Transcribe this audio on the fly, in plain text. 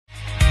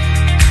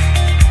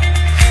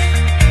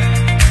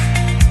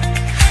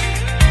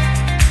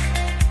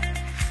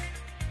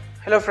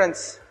Hello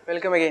friends,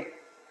 welcome again.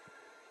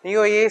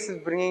 Ekam IAS is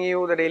bringing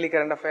you the daily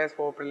current affairs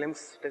for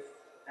prelims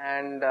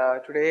and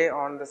today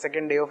on the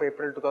second day of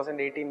April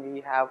 2018 we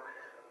have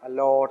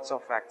lots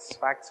of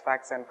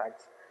facts and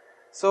facts.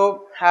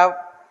 So have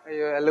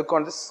a look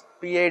on this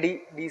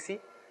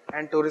PADDC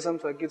and tourism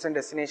circuits and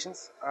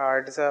destinations.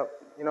 It is a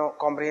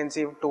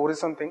comprehensive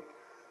tourism thing.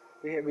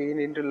 We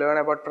need to learn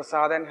about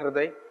Prasad and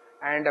Hriday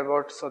and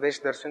about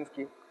Swadesh Darshan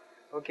scheme.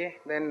 Okay,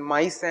 then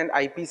MICE and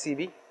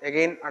IPCB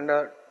again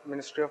under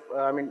Ministry of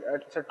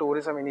it's a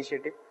tourism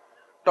initiative.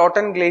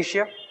 Totten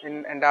Glacier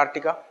in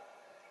Antarctica.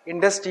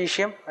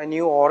 Interstitium, a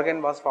new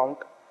organ was found.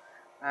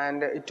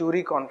 And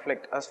Ituri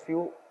conflict.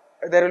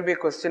 There will be a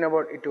question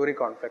about Ituri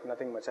conflict,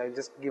 nothing much. I'll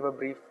just give a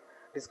brief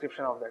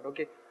description of that.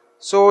 Okay,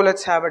 so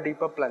let's have a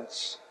deeper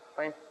plunge.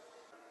 Fine.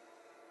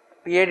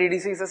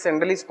 PADDC is a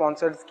centrally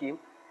sponsored scheme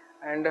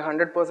and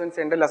 100%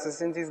 central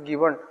assistance is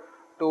given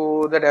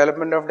to the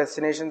development of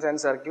destinations and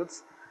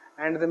circuits,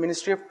 and the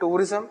Ministry of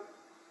Tourism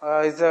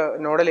is a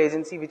nodal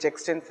agency which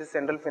extends its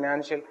central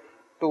financial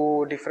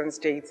to different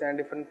states and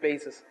different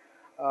places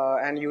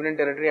and union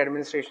territory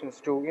administrations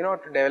to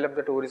develop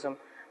the tourism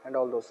and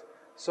all those.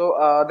 So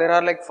there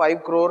are like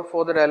 5 crore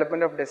for the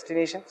development of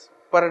destinations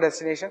per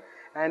destination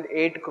and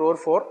 8 crore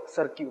for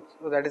circuits.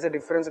 So that is the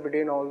difference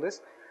between all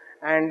this.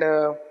 And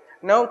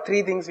now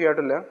 3 things we have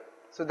to learn.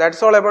 So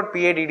that's all about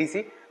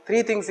PADDC.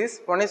 3 things is,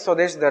 one is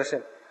Swadesh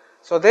Darshan.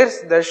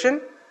 Swadesh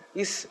Darshan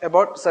is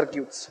about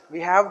circuits.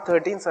 We have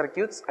 13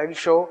 circuits. I will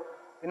show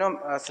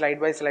slide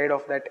by slide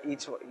of that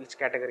each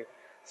category.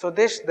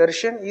 Swadesh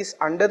Darshan is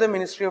under the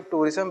Ministry of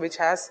Tourism, which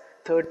has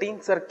 13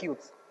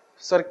 circuits.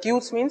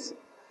 Circuits means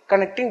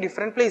connecting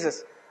different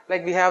places.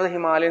 Like we have the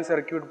Himalayan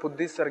circuit,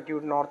 Buddhist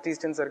circuit,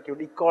 Northeastern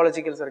circuit,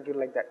 ecological circuit,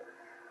 like that.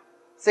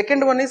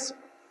 Second one is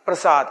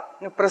Prasad.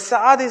 Now,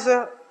 Prasad is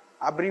a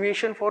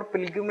abbreviation for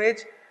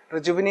pilgrimage,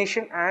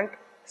 rejuvenation and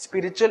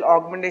spiritual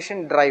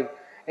augmentation drive.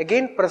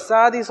 Again,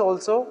 Prasad is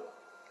also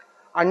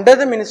under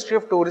the Ministry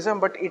of Tourism,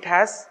 but it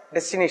has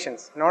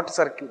destinations, not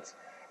circuits.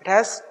 It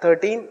has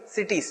 13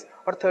 cities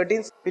or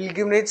 13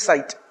 pilgrimage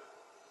sites.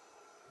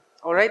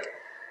 Alright.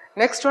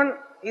 Next one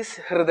is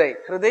Hriday.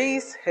 Hriday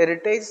is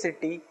Heritage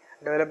City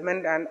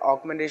Development and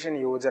Augmentation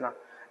Yojana.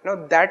 Now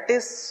that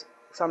is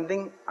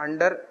something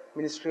under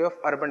Ministry of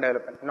Urban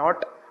Development,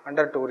 not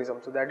under tourism.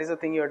 So that is the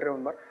thing you have to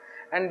remember.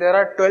 And there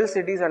are 12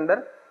 cities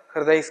under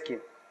Hriday scheme.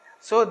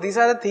 So these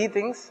are the 3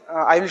 things.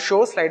 I will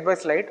show slide by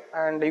slide,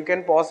 and you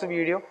can pause the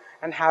video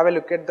and have a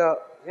look at the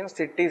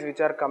cities which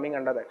are coming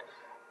under that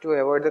to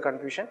avoid the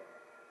confusion.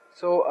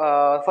 So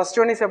first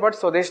one is about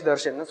Swadesh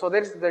Darshan. Now,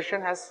 Swadesh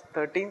Darshan has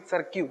 13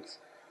 circuits.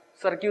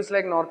 Circuits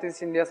like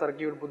Northeast India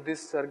circuit,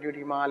 Buddhist circuit,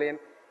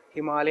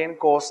 Himalayan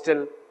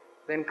coastal,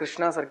 then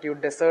Krishna circuit,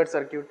 desert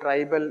circuit,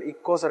 tribal,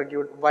 eco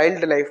circuit,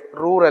 wildlife,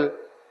 rural,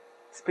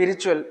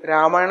 spiritual,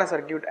 Ramayana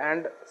circuit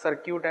and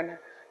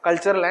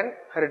cultural and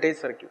heritage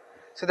circuit.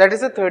 So that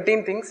is the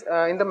 13 things.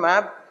 In the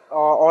map,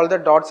 all the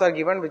dots are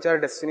given which are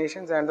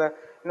destinations, and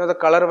the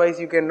color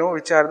wise you can know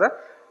which are the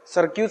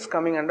circuits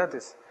coming under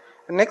this.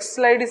 The next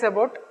slide is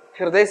about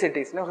Hriday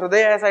cities. Now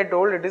Hriday, as I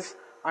told, it is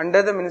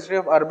under the Ministry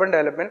of Urban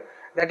Development,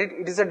 that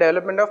it is a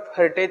development of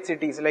heritage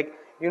cities. Like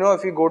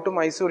if you go to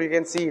Mysore, you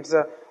can see it's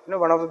a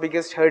one of the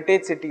biggest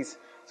heritage cities.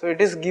 So it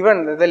is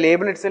given, the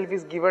label itself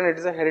is given, it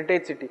is a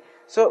heritage city.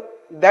 So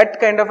that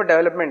kind of a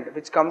development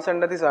which comes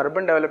under this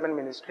Urban Development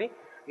Ministry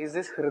is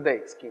this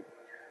Hriday scheme.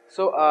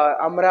 So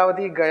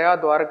Amravati, Gaya,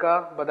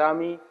 Dwarka,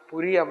 Badami,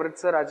 Puri,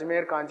 Amritsar,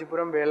 Ajmer,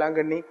 Kanchipuram,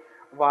 Velangani,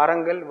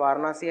 Warangal,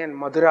 Varanasi and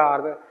Mathura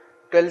are the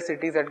 12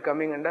 cities that are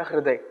coming under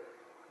Hriday.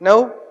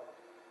 Now,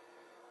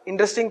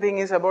 interesting thing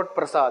is about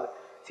Prasad.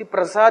 See,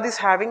 Prasad is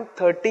having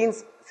 13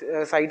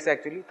 sites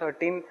actually,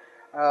 13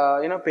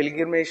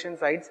 pilgrimage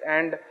sites,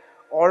 and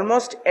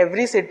almost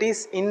every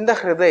cities in the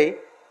Hriday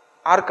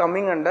are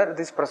coming under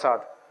this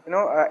Prasad.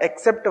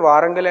 Except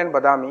Warangal and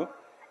Badami,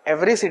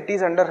 every city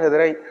is under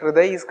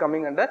Hriday is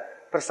coming under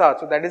Prasad.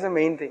 So that is the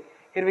main thing.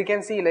 Here we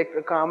can see like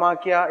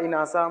Kamakya in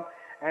Assam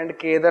and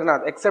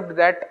Kedarnath. Except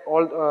that,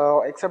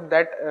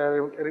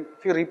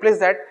 if you replace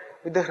that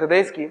with the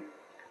Hriday scheme,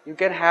 you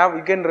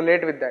can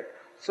relate with that.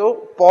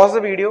 So pause the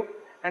video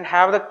and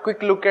have the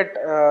quick look at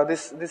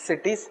these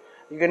cities.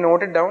 You can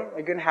note it down.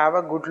 You can have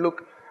a good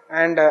look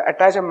and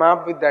attach a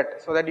map with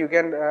that, so that you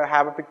can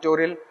have a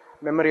pictorial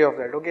memory of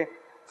that. Okay.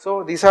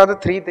 So these are the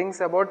 3 things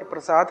about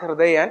Prasad,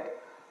 Hriday and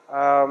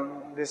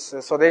this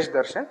Swadesh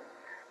Darshan.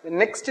 The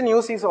next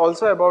news is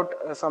also about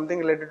something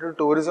related to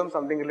tourism,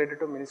 something related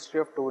to Ministry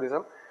of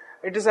Tourism.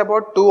 It is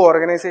about 2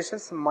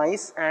 organizations,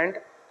 MICE and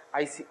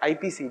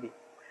IPCB.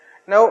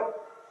 Now,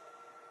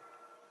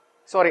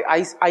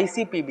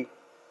 ICPB.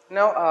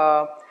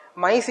 Now,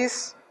 MICE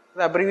is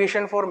the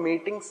abbreviation for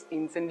meetings,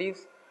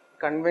 incentives,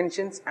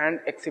 conventions and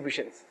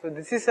exhibitions. So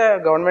this is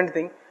a government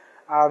thing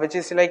which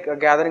is like a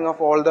gathering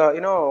of all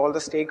the all the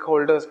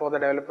stakeholders for the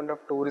development of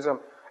tourism.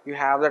 You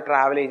have the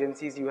travel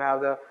agencies, you have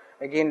the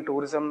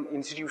tourism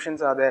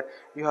institutions are there,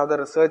 you have the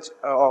research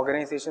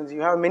organizations,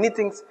 you have many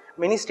things,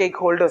 many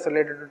stakeholders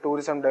related to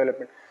tourism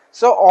development.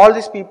 So all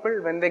these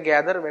people, when they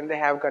gather, when they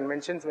have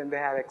conventions, when they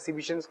have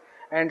exhibitions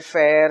and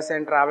fairs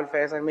and travel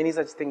fairs and many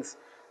such things,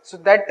 so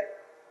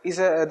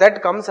that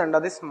comes under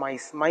this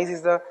MICE. MICE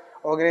is the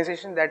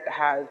organization that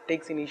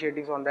takes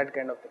initiatives on that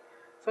kind of thing.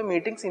 So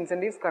meetings,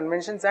 incentives,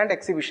 conventions and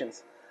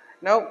exhibitions.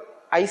 Now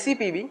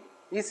ICPB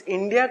is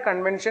India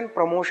Convention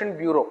Promotion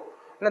Bureau.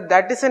 Now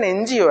that is an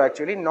NGO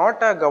actually,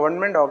 not a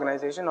government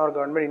organization or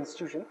government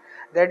institution.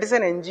 That is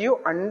an NGO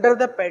under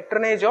the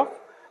patronage of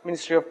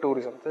Ministry of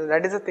Tourism. So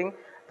that is the thing.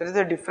 There is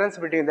a difference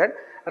between that.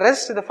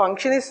 Rest, the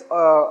function is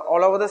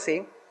all over the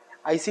same.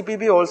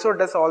 ICPB also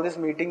does all these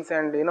meetings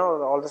and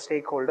all the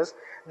stakeholders.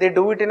 They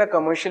do it in a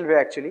commercial way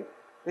actually.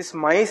 This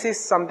MICE is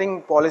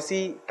something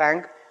policy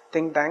think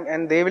tank,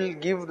 and they will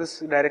give this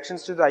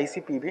directions to the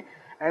ICPB,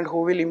 and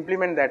who will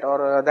implement that,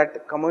 or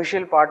that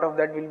commercial part of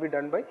that will be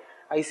done by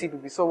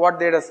ICPB. So what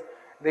they does,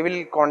 they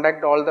will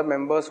contact all the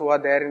members who are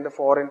there in the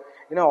foreign,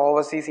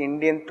 overseas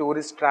Indian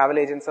tourist travel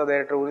agents are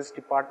there, tourist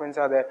departments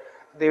are there.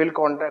 They will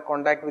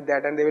contact with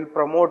that, and they will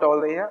promote all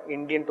the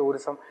Indian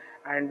tourism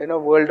and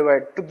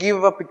worldwide to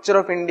give a picture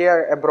of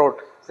India abroad.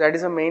 So that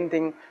is the main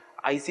thing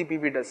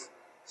ICPB does.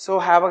 So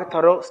have a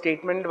thorough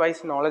statement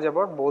wise knowledge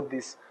about both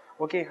these.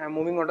 Okay, I am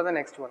moving on to the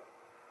next one.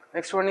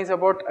 Next one is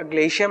about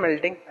glacier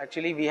melting.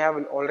 Actually, we have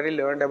already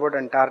learned about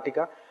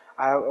Antarctica.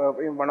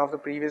 In one of the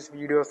previous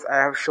videos, I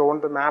have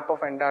shown the map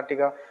of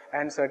Antarctica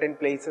and certain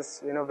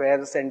places, where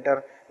the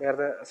center, where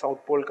the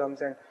South Pole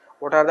comes, and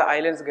what are the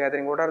islands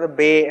gathering, what are the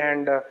bay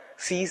and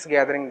seas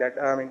gathering that,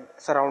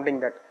 surrounding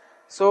that.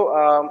 So,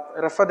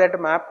 refer that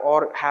map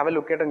or have a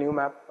look at a new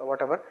map or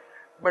whatever.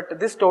 But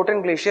this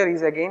Totten Glacier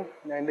is again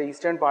in the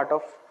eastern part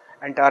of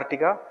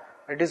Antarctica.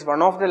 It is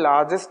one of the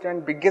largest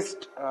and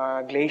biggest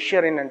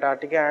glacier in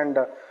Antarctica, and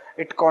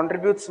it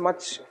contributes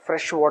much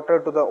fresh water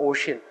to the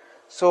ocean.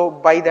 So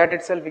by that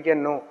itself we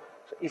can know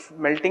if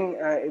melting,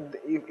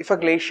 if a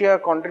glacier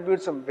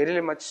contributes a very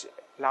much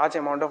large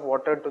amount of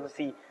water to the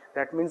sea,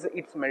 that means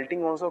its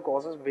melting also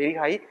causes very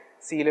high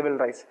sea level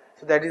rise.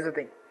 So that is the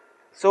thing.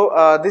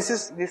 So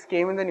this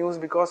came in the news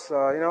because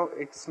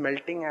its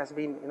melting has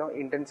been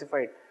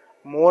intensified.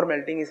 More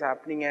melting is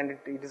happening, and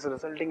it is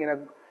resulting in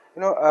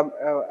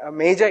a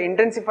major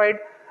intensified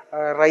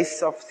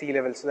rise of sea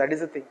level. So that is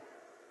the thing.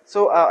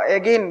 So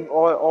again,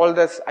 all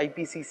this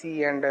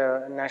IPCC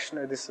and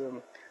national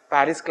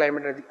Paris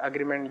Climate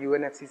Agreement,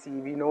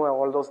 UNFCCC, we know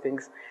all those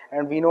things,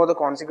 and we know the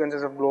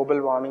consequences of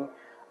global warming,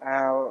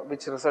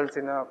 which results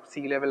in a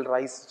sea level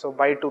rise. So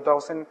by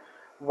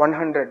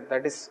 2100,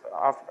 that is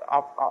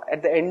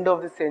at the end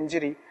of the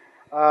century,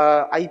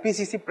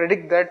 IPCC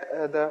predict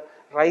that the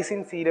rise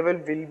in sea level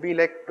will be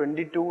like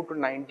 22 to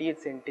 98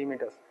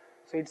 centimeters.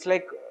 So it's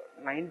like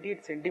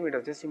 98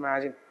 centimeters, just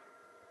imagine,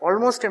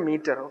 almost a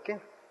meter. Okay,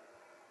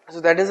 so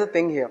that is the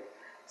thing here.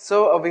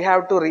 So we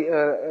have to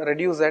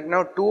reduce that.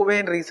 Now, two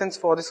main reasons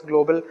for this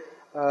global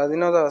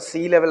the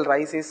sea level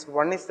rise is,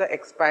 one is the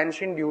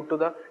expansion due to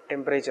the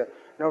temperature.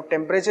 Now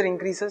temperature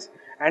increases,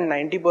 and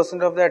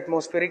 90% of the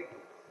atmospheric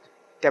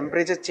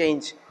temperature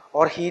change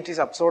or heat is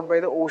absorbed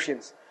by the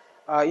oceans.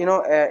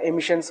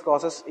 Emissions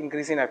causes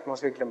increase in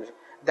atmospheric temperature.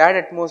 That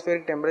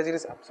atmospheric temperature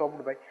is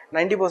absorbed by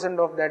 90%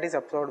 of that is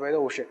absorbed by the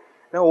ocean.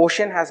 Now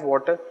ocean has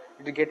water,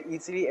 it will get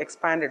easily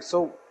expanded.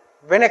 So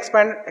when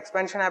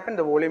expansion happens,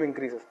 the volume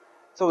increases.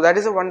 So that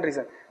is the one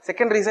reason.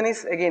 Second reason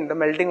is again the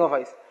melting of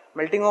ice.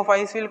 Melting of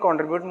ice will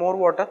contribute more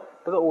water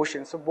to the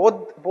ocean. So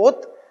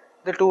both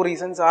the two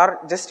reasons are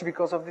just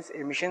because of these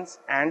emissions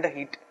and the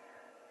heat,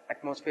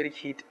 atmospheric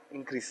heat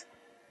increase.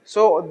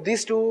 So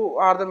these two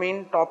are the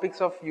main topics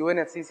of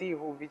UNFCCC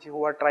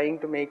who are trying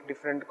to make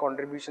different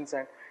contributions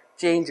and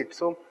change it.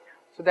 So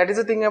that is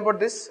the thing about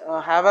this.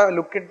 Have a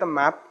look at the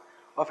map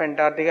of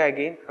Antarctica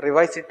again,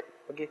 revise it,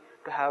 okay,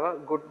 to have a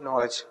good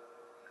knowledge.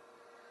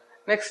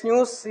 Next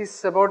news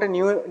is about a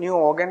new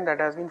organ that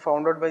has been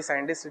founded by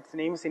scientists. Its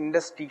name is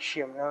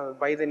interstitium.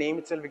 By the name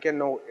itself we can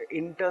know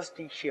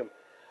interstitium.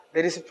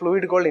 There is a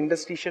fluid called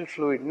interstitial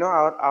fluid.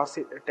 Our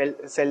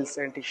cells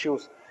and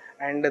tissues,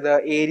 and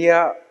the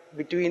area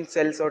between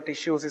cells or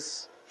tissues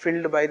is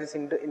filled by this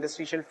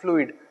interstitial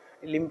fluid,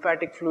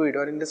 lymphatic fluid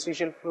or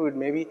interstitial fluid.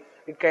 Maybe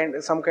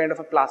some kind of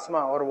a plasma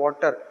or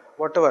water,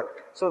 whatever.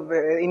 So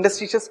the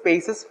interstitial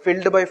space is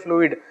filled by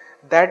fluid.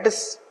 That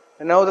is,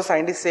 now the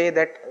scientists say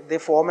that they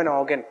form an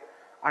organ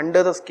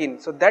under the skin.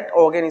 So that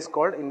organ is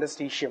called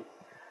interstitium.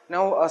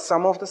 Now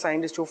some of the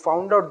scientists who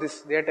found out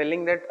this, they are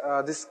telling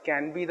that this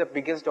can be the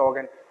biggest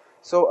organ.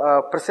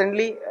 So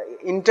presently,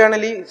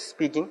 internally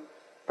speaking,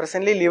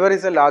 presently liver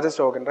is the largest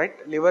organ, right?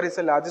 Liver is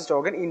the largest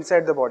organ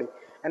inside the body,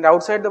 and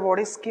outside the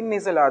body skin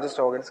is the largest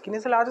organ. Skin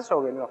is the largest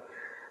organ.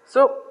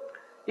 So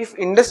if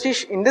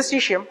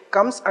interstitium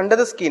comes under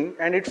the skin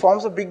and it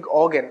forms a big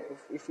organ,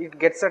 if it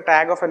gets a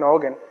tag of an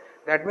organ,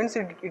 that means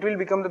it will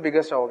become the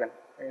biggest organ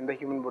in the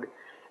human body.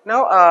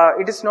 Now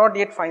it is not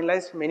yet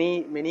finalized.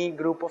 Many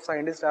group of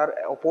scientists are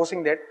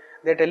opposing that.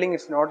 They are telling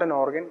it's not an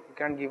organ. You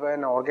can't give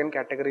an organ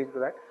category to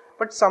that.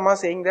 But some are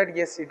saying that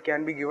yes, it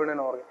can be given an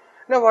organ.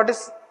 Now what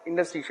is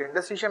interstitium?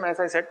 Interstitium, as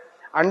I said,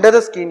 under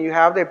the skin you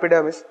have the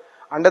epidermis.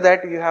 Under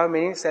that you have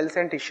many cells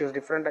and tissues,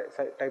 different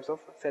types of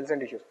cells and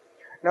tissues.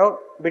 Now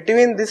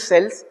between these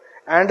cells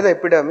and the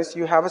epidermis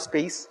you have a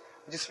space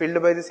which is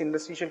filled by this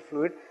interstitial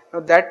fluid.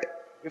 Now that,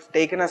 if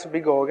taken as a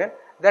big organ,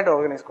 that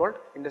organ is called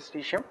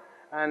interstitium,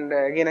 and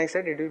again I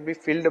said it will be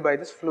filled by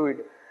this fluid.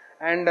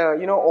 And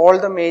all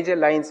the major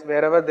lines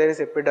wherever there is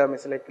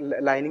epidermis, like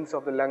linings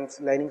of the lungs,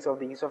 linings of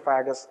the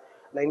esophagus,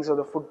 linings of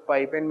the food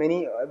pipe, and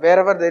many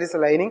wherever there is a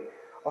lining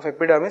of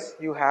epidermis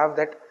you have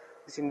that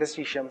this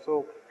interstitium.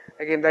 So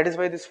again that is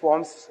why this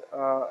forms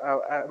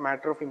a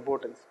matter of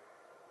importance.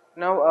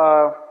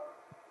 Now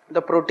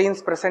the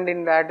proteins present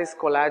in that is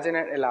collagen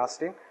and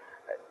elastin.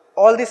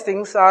 All these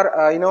things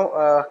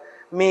are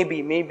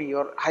maybe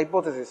or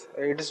hypothesis.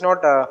 It is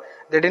not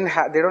they don't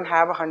have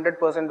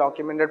 100%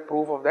 documented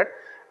proof of that,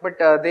 but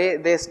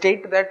they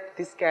state that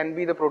this can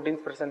be the proteins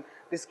present,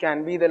 this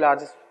can be the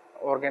largest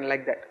organ,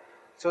 like that.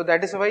 So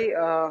that is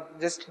why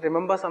just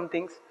remember some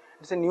things.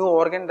 It's a new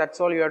organ, that's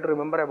all you have to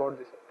remember about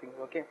this thing.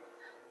 Okay.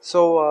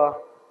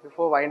 So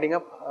before winding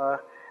up,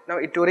 now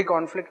Ituri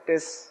conflict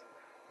it's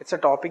a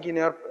topic in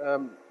your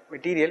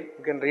material.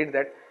 You can read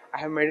that. I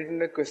have made it in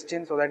a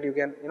question so that you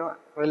can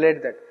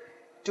relate that.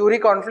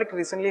 Ituri conflict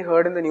recently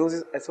heard in the news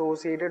is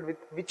associated with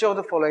which of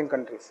the following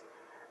countries?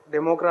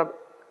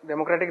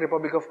 Democratic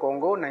Republic of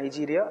Congo,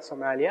 Nigeria,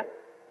 Somalia,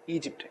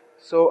 Egypt.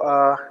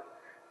 So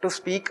to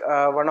speak,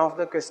 one of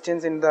the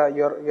questions in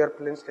your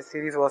prelims test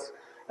series was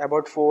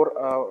about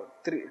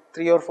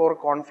three or four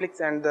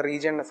conflicts and the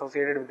region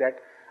associated with that.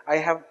 I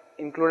have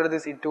included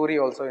this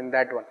Ituri also in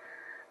that one.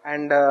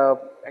 And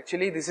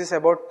actually this is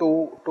about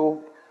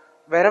two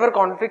wherever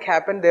conflict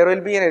happen, there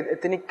will be an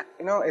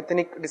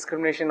ethnic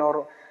discrimination,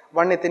 or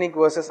one ethnic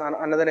versus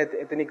another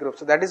ethnic group.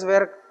 So that is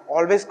where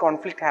always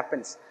conflict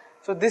happens.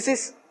 So this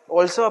is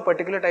also a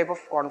particular type of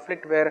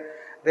conflict where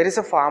there is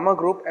a farmer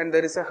group and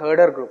there is a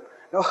herder group.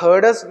 Now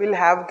herders will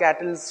have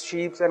cattle,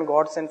 sheep and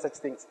goats and such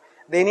things.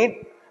 They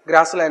need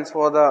grasslands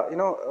for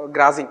the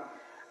grazing,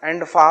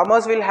 and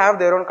farmers will have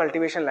their own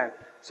cultivation land.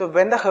 So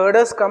when the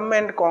herders come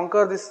and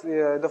conquer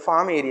the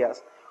farm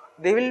areas,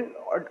 they will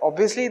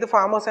obviously, the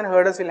farmers and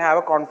herders will have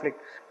a conflict.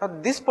 Now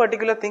this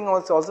particular thing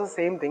also the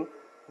same thing,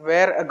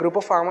 where a group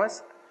of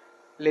farmers,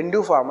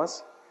 Lendu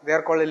farmers, they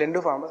are called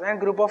Lendu farmers, and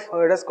group of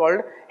herders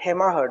called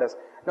Hema herders.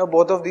 Now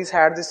both of these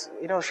had this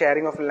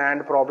sharing of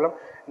land problem.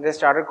 They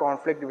started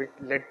conflict which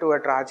led to a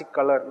tragic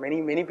color.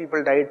 Many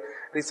people died.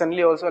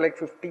 Recently also like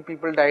 50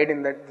 people died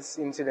in this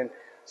incident.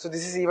 So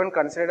this is even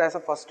considered as a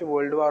first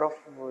world war of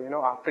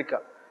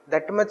Africa.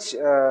 That much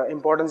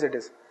importance it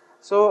is.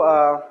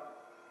 So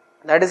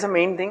that is the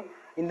main thing.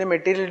 In the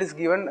material it is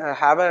given,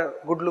 have a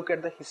good look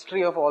at the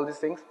history of all these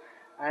things.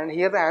 And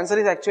here the answer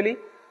is actually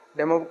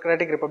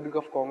Democratic Republic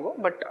of Congo,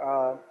 but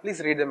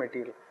please read the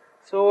material.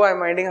 So I am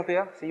winding up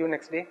here. See you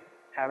next day.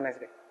 Have a nice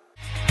day.